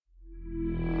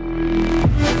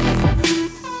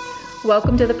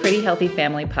Welcome to the Pretty Healthy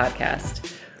Family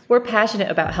Podcast. We're passionate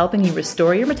about helping you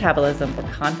restore your metabolism for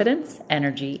confidence,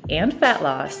 energy, and fat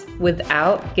loss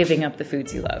without giving up the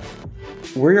foods you love.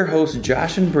 We're your hosts,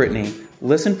 Josh and Brittany.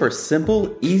 Listen for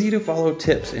simple, easy-to-follow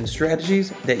tips and strategies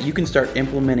that you can start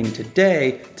implementing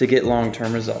today to get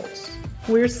long-term results.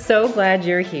 We're so glad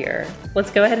you're here. Let's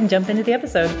go ahead and jump into the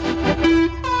episode.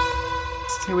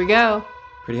 Here we go.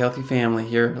 Pretty Healthy Family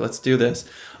here. Let's do this.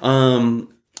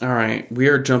 All right, we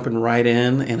are jumping right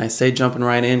in, and I say jumping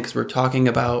right in because we're talking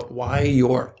about why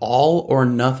your all or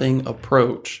nothing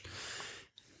approach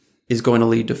is going to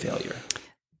lead to failure.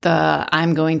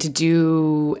 I'm going to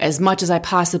do as much as I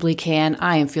possibly can.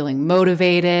 I am feeling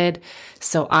motivated,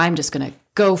 so I'm just going to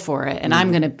go for it, and I'm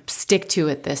going to stick to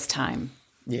it this time.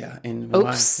 Yeah, and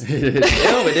oops, no,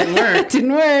 it didn't work.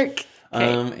 Didn't work.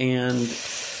 Okay. And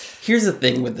here's the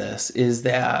thing with this is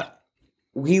that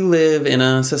we live in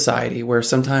a society where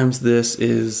sometimes this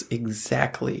is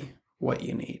exactly what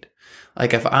you need.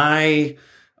 Like if I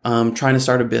trying to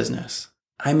start a business,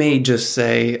 I may just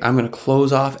say, I'm going to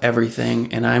close off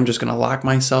everything and I'm just going to lock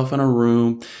myself in a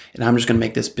room and I'm just going to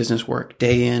make this business work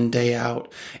day in, day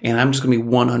out. And I'm just going to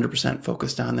be 100%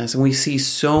 focused on this. And we see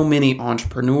so many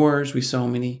entrepreneurs, so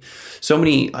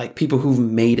many like people who've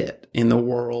made it in the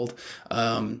world,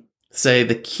 say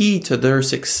the key to their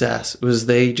success was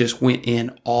they just went in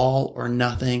all or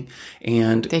nothing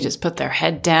and they just put their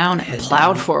head down and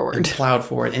plowed forward.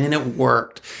 And it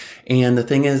worked. And the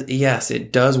thing is, yes,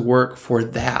 it does work for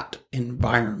that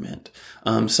environment.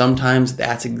 Sometimes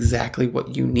that's exactly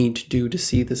what you need to do to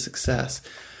see the success.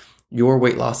 Your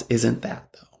weight loss isn't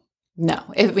that though. No,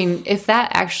 I mean, if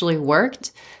that actually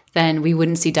worked, then we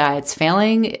wouldn't see diets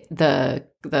failing.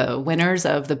 The winners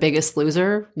of The Biggest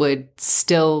Loser would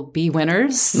still be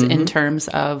winners in terms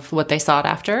of what they sought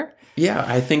after. Yeah,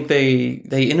 I think they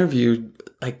interviewed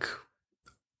like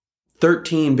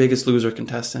 13 Biggest Loser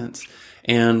contestants,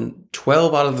 and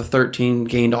 12 out of the 13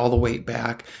 gained all the weight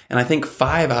back, and I think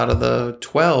 5 out of the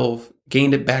 12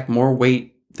 gained it back more weight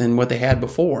than what they had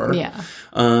before. Yeah.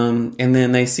 And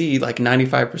then they see like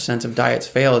 95% of diets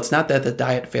fail. It's not that the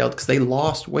diet failed because they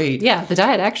lost weight. Yeah, the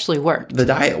diet actually worked. The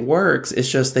diet works. It's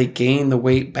just they gain the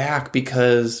weight back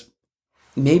because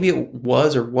maybe it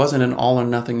was or wasn't an all or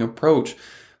nothing approach.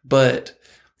 But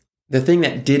the thing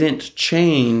that didn't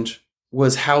change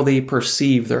was how they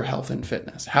perceive their health and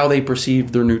fitness, how they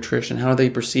perceive their nutrition, how they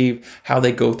perceive how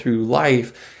they go through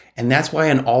life. And that's why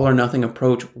an all or nothing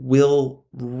approach will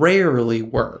rarely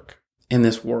work in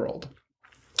this world.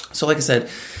 So like I said,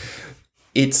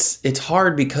 it's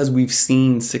hard because we've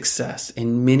seen success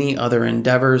in many other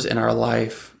endeavors in our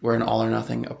life where an all or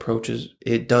nothing approach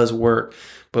it does work.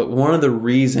 But one of the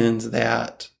reasons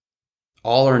that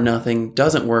all or nothing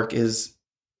doesn't work is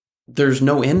there's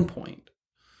no end point.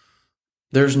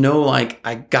 There's no like,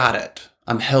 I got it,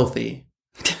 I'm healthy,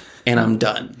 and I'm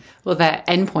done. Well, that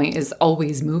endpoint is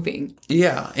always moving.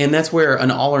 Yeah, and that's where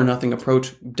an all or nothing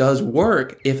approach does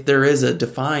work if there is a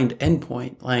defined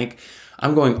endpoint. Like,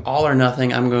 I'm going all or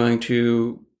nothing. I'm going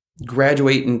to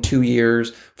graduate in 2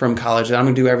 years from college. And I'm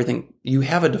going to do everything. You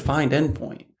have a defined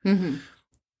endpoint. Mm-hmm.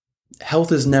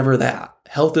 Health is never that.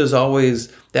 Health is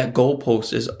always, that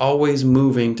goalpost is always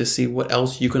moving to see what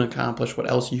else you can accomplish, what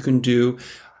else you can do.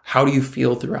 How do you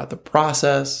feel throughout the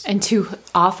process? And too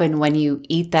often when you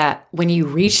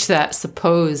reach that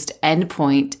supposed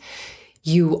endpoint,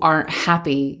 you aren't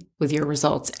happy with your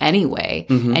results anyway.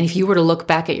 Mm-hmm. And if you were to look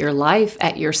back at your life,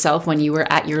 at yourself when you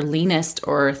were at your leanest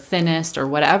or thinnest or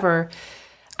whatever,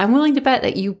 I'm willing to bet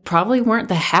that you probably weren't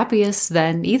the happiest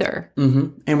then either.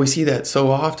 Mm-hmm. And we see that so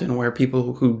often where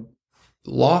people who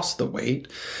lost the weight,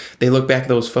 they look back at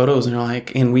those photos and they're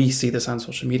like, and we see this on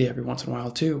social media every once in a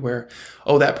while too, where,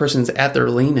 oh, that person's at their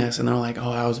leanest and they're like, oh,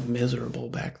 I was miserable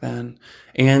back then.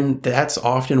 And that's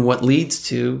often what leads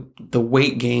to the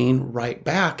weight gain right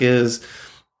back is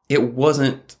it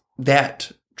wasn't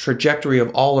that trajectory of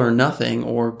all or nothing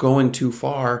or going too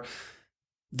far.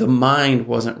 The mind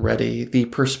wasn't ready. The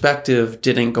perspective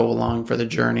didn't go along for the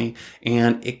journey.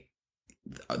 And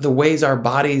the ways our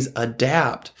bodies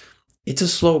adapt, it's a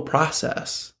slow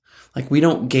process. Like we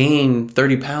don't gain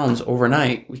 30 pounds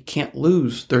overnight. We can't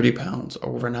lose 30 pounds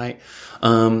overnight.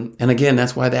 And again,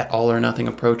 that's why that all or nothing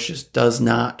approach just does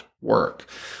not work.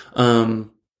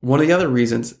 One of the other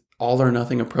reasons all or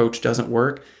nothing approach doesn't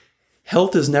work,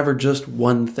 health is never just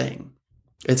one thing.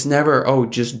 It's never, oh,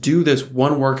 just do this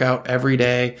one workout every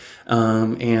day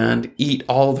and eat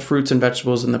all the fruits and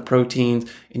vegetables and the proteins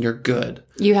and you're good.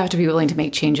 You have to be willing to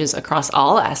make changes across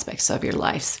all aspects of your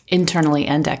life, internally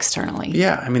and externally.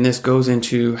 Yeah. I mean, this goes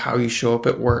into how you show up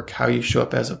at work, how you show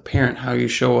up as a parent, how you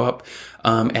show up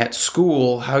at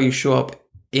school, how you show up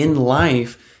in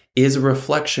life is a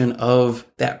reflection of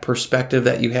that perspective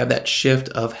that you have, that shift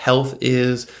of health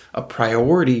is a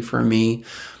priority for me.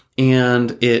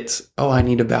 And it's, oh, I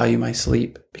need to value my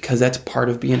sleep because that's part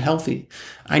of being healthy.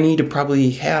 I need to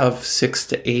probably have 6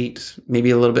 to 8,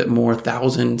 maybe a little bit more,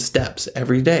 1,000 steps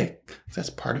every day. That's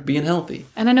part of being healthy.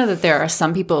 And I know that there are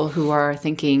some people who are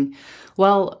thinking,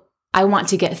 well, I want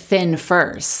to get thin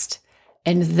first,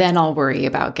 and then I'll worry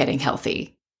about getting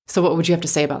healthy. So what would you have to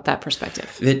say about that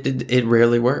perspective? It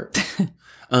rarely works.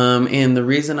 And the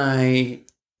reason I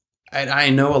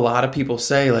know a lot of people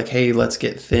say like, hey, let's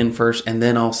get thin first. And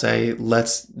then I'll say,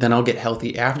 then I'll get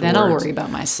healthy afterwards. Then I'll worry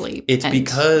about my sleep. It's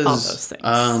because all those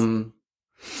things.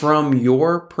 From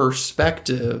your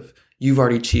perspective, you've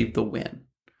already achieved the win.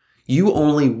 You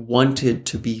only wanted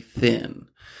to be thin.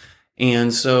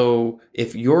 And so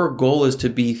if your goal is to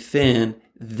be thin,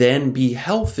 then be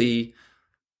healthy,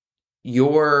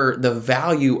 the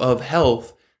value of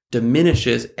health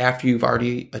diminishes after you've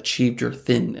already achieved your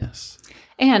thinness.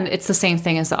 And it's the same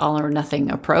thing as the all or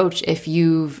nothing approach. If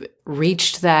you've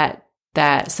reached that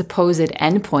supposed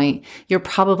endpoint, you're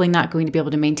probably not going to be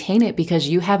able to maintain it because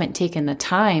you haven't taken the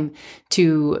time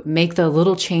to make the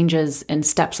little changes and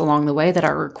steps along the way that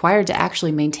are required to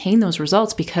actually maintain those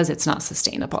results because it's not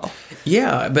sustainable.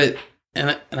 Yeah, but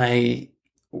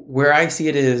where I see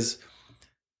it is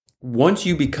once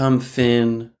you become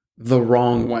thin the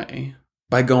wrong way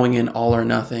by going in all or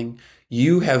nothing,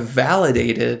 you have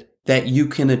validated that you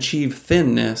can achieve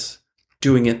thinness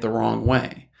doing it the wrong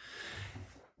way.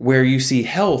 Where you see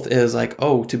health as like,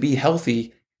 oh, to be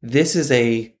healthy, this is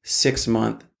a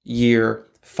 6-month, year,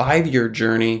 5-year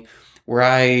journey where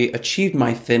I achieved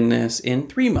my thinness in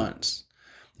 3 months.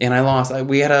 And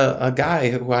we had a guy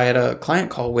who I had a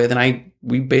client call with, and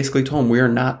we basically told him, we are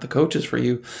not the coaches for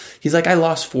you. He's like, I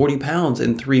lost 40 pounds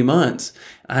in 3 months.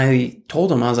 I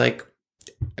told him, I was like,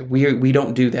 we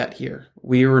don't do that here.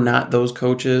 We are not those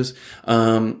coaches.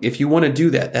 If you want to do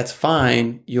that, that's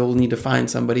fine. You'll need to find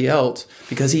somebody else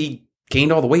because he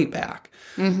gained all the weight back.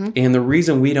 Mm-hmm. And the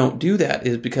reason we don't do that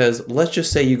is because let's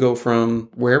just say you go from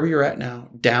wherever you're at now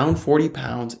down 40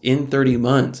 pounds in 30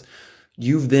 months.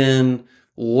 You've then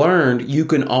learned you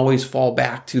can always fall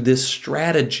back to this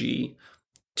strategy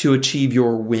to achieve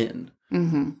your win.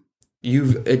 Mm-hmm.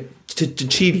 To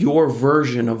achieve your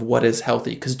version of what is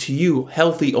healthy. Because to you,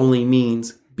 healthy only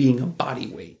means being a body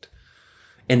weight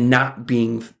and not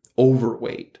being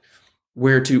overweight.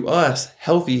 Where to us,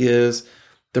 healthy is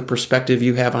the perspective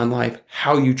you have on life,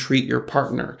 how you treat your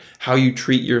partner, how you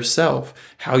treat yourself,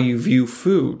 how you view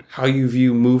food, how you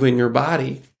view moving your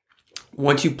body.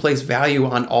 Once you place value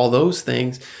on all those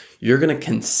things, you're going to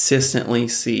consistently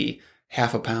see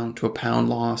 0.5 pound to 1 pound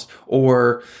loss,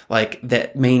 or like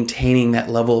that maintaining that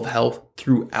level of health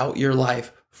throughout your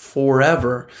life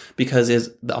forever, because it's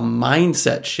a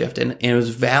mindset shift and it was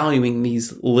valuing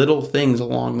these little things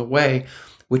along the way,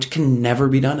 which can never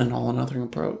be done in all or nothing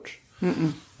approach.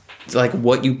 Mm-mm. It's like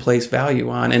what you place value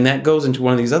on. And that goes into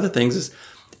one of these other things is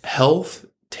health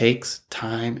takes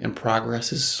time and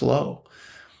progress is slow.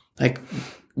 Like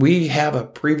we have a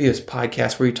previous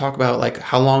podcast where you talk about like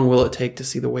how long will it take to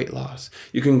see the weight loss.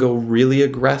 You can go really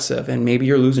aggressive and maybe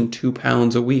you're losing 2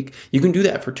 pounds a week. You can do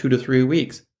that for 2 to 3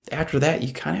 weeks. After that,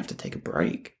 you kind of have to take a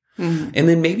break. Mm-hmm. And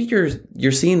then maybe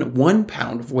you're seeing 1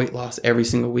 pound of weight loss every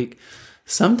single week.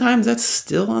 Sometimes that's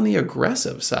still on the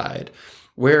aggressive side,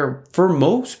 where for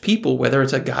most people, whether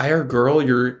it's a guy or girl,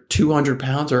 you're 200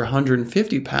 pounds or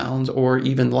 150 pounds or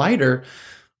even lighter,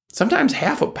 sometimes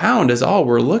 0.5 pound is all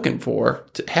we're looking for,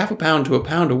 0.5 pound to 1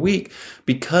 pound a week,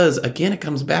 because again, it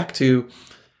comes back to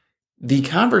the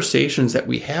conversations that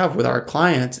we have with our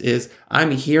clients is I'm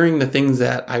hearing the things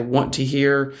that I want to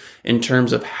hear in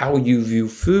terms of how you view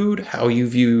food, how you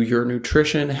view your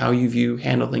nutrition, how you view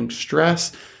handling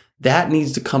stress. That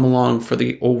needs to come along for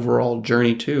the overall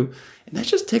journey too. And that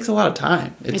just takes a lot of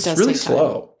time. It's really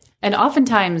slow. And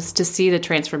oftentimes to see the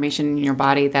transformation in your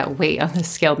body, that weight on the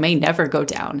scale may never go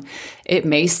down. It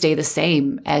may stay the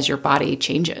same as your body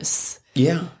changes.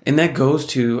 Yeah. And that goes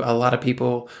to a lot of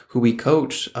people who we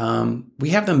coach. We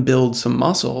have them build some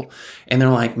muscle and they're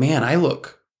like, man, I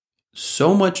look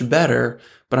so much better,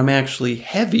 but I'm actually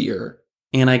heavier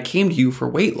and I came to you for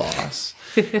weight loss.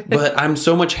 But I'm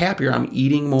so much happier. I'm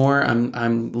eating more.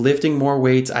 I'm lifting more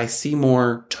weights. I see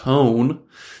more tone,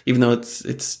 even though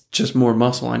it's just more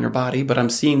muscle on your body, but I'm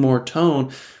seeing more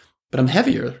tone, but I'm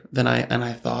heavier than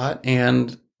I thought.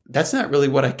 And that's not really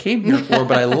what I came here for,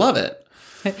 but I love it.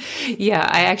 Yeah,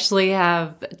 I actually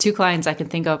have 2 clients I can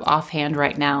think of offhand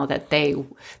right now that they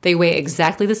weigh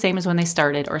exactly the same as when they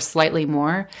started or slightly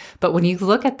more. But when you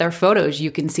look at their photos,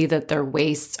 you can see that their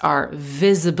waists are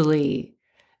visibly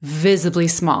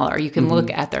smaller. You can look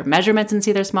at their measurements and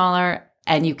see they're smaller,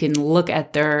 and you can look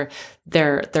at their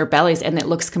bellies and it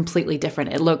looks completely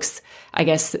different. It looks, I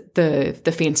guess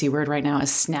the fancy word right now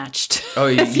is snatched. Oh,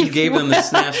 you gave them the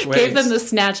snatched waist. Gave them the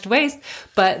snatched waist,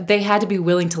 but they had to be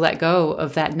willing to let go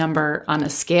of that number on a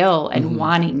scale and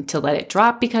wanting to let it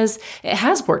drop because it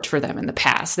has worked for them in the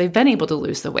past. They've been able to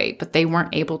lose the weight, but they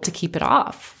weren't able to keep it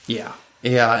off. Yeah.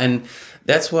 Yeah. And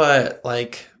that's what,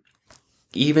 like,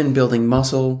 even building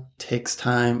muscle takes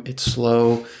time. It's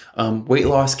slow. Weight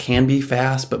loss can be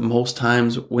fast, but most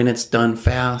times when it's done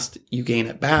fast, you gain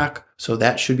it back. So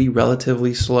that should be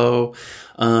relatively slow.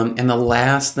 And the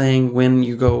last thing, when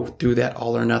you go through that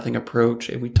all or nothing approach,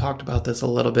 and we talked about this a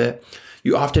little bit,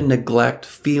 you often neglect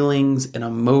feelings and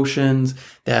emotions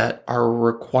that are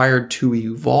required to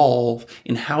evolve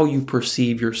in how you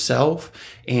perceive yourself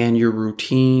and your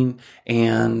routine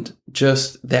and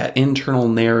just that internal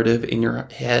narrative in your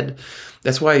head.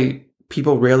 That's why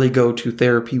people rarely go to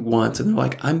therapy once and they're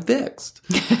like, I'm fixed.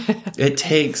 It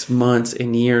takes months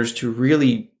and years to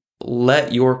really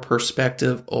let your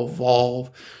perspective evolve,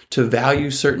 to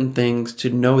value certain things, to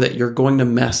know that you're going to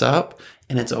mess up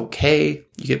and it's okay.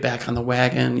 You get back on the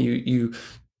wagon. You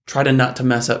try to not to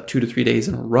mess up 2 to 3 days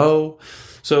in a row.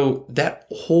 So that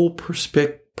whole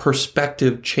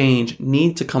perspective change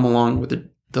needs to come along with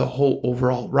the whole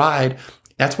overall ride.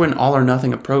 That's when all or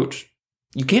nothing approach.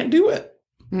 You can't do it.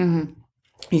 Mm-hmm.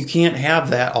 You can't have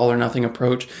that all or nothing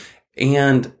approach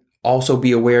and also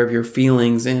be aware of your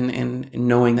feelings and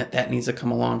knowing that needs to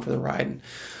come along for the ride.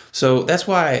 So that's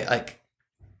why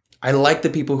I like the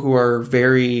people who are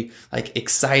very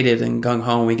excited and gung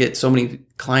ho. We get so many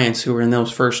clients who are in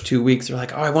those first 2 weeks. They're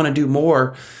like, oh, I want to do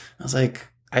more. I was like,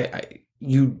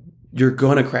 you're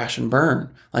going to crash and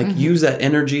burn. Use that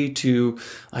energy to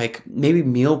maybe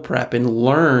meal prep and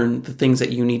learn the things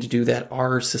that you need to do that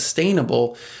are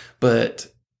sustainable, but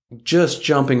just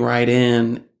jumping right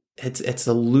in, it's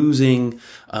a losing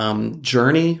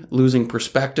journey, losing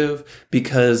perspective,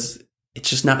 because it's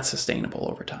just not sustainable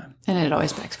over time. And it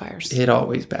always backfires. It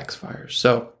always backfires.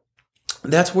 So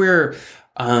that's where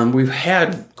we've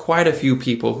had quite a few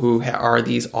people who are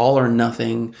these all or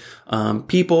nothing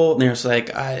people. And there's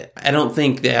I don't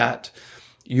think that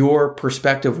your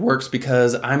perspective works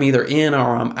because I'm either in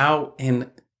or I'm out.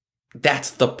 And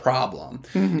that's the problem.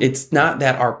 Mm-hmm. It's not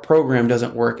that our program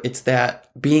doesn't work. It's that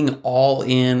being all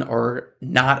in or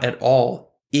not at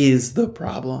all is the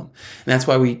problem. And that's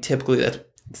why we typically, that's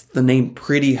the name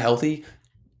Pretty Healthy,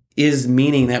 is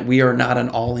meaning that we are not an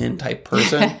all-in type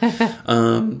person.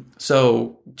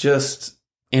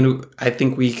 And I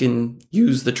think we can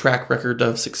use the track record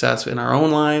of success in our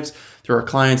own lives, through our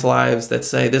clients' lives, that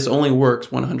say this only works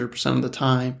 100% of the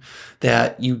time,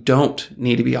 that you don't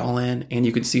need to be all in and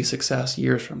you can see success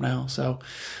years from now. So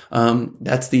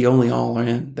that's the only all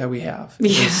in that we have.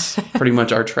 It's pretty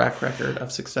much our track record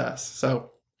of success.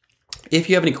 So if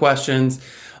you have any questions,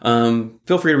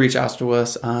 feel free to reach out to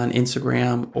us on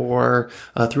Instagram or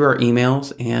through our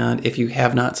emails. And if you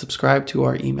have not subscribed to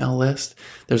our email list,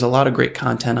 there's a lot of great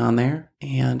content on there.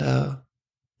 And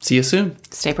see you soon.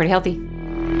 Stay pretty healthy.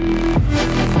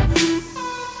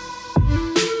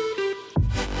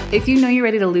 If you know you're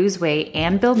ready to lose weight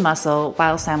and build muscle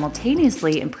while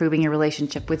simultaneously improving your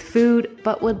relationship with food,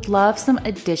 but would love some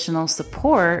additional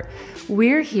support,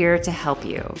 we're here to help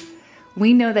you.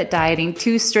 We know that dieting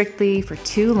too strictly for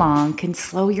too long can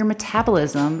slow your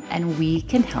metabolism, and we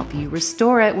can help you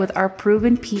restore it with our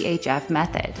proven PHF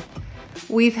method.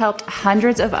 We've helped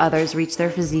hundreds of others reach their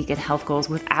physique and health goals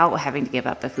without having to give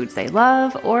up the foods they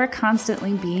love or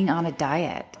constantly being on a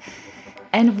diet.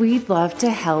 And we'd love to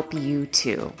help you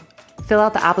too. Fill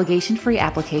out the obligation-free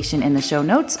application in the show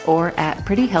notes or at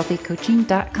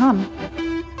prettyhealthycoaching.com.